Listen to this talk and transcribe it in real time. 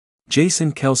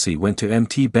Jason Kelce went to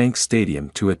M&T Stadium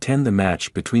to attend the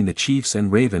match between the Chiefs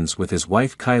and Ravens with his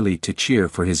wife Kylie to cheer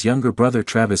for his younger brother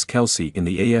Travis Kelce in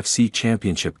the AFC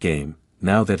Championship game.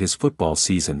 Now that his football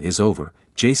season is over,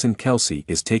 Jason Kelce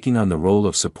is taking on the role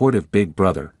of supportive big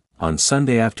brother. On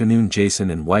Sunday afternoon, Jason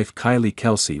and wife Kylie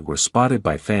Kelce were spotted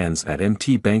by fans at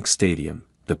M&T Stadium.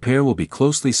 The pair will be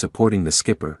closely supporting the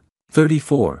skipper,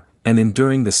 34, and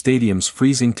enduring the stadium's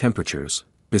freezing temperatures.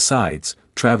 Besides,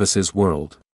 Travis's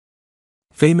world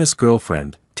famous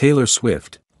girlfriend, Taylor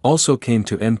Swift, also came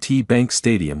to M&T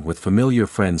Stadium with familiar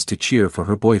friends to cheer for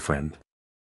her boyfriend.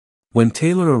 When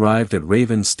Taylor arrived at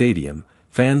Ravens Stadium,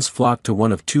 fans flocked to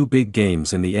one of two big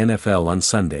games in the NFL on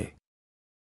Sunday.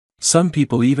 Some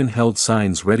people even held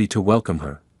signs ready to welcome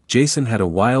her. Jason had a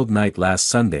wild night last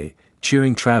Sunday,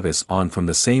 cheering Travis on from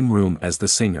the same room as the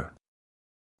singer.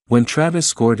 When Travis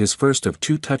scored his first of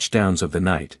 2 touchdowns of the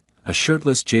night, a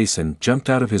shirtless Jason jumped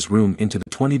out of his room into the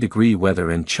 20-degree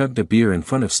weather and chugged a beer in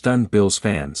front of stunned Bills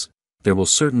fans. There will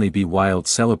certainly be wild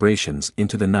celebrations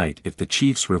into the night if the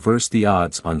Chiefs reverse the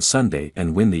odds on Sunday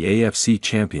and win the AFC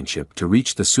Championship to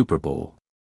reach the Super Bowl.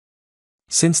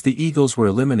 Since the Eagles were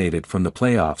eliminated from the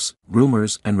playoffs,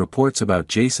 rumors and reports about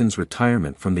Jason's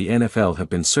retirement from the NFL have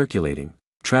been circulating.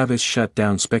 Travis shut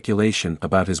down speculation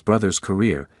about his brother's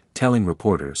career, telling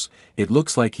reporters, "It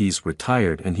looks like he's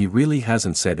retired and he really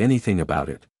hasn't said anything about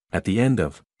it." At the end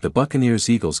of the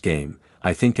Buccaneers-Eagles game,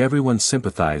 I think everyone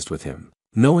sympathized with him,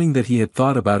 knowing that he had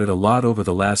thought about it a lot over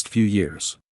the last few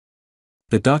years.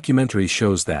 The documentary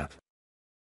shows that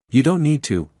 "You don't need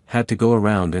to, had to go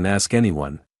around and ask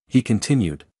anyone," he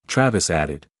continued. Travis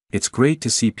added, "It's great to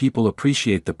see people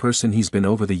appreciate the person he's been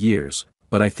over the years,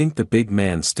 but I think the big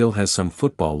man still has some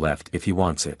football left if he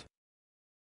wants it.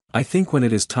 I think when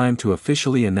it is time to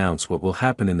officially announce what will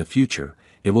happen in the future,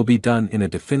 it will be done in a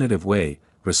definitive way,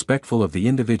 respectful of the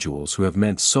individuals who have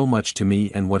meant so much to me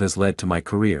and what has led to my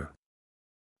career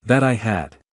that I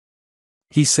had."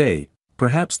 He said,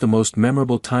 perhaps the most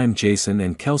memorable time Jason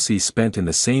and Kelce spent in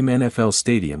the same NFL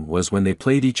stadium was when they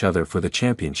played each other for the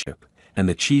championship, and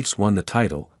the Chiefs won the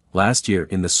title. Last year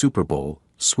in the Super Bowl,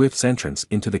 Swift's entrance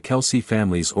into the Kelce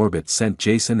family's orbit sent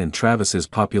Jason and Travis's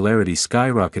popularity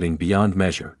skyrocketing beyond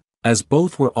measure, as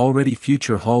both were already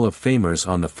future Hall of Famers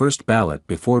on the first ballot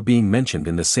before being mentioned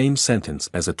in the same sentence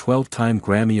as a 12-time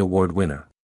Grammy Award winner.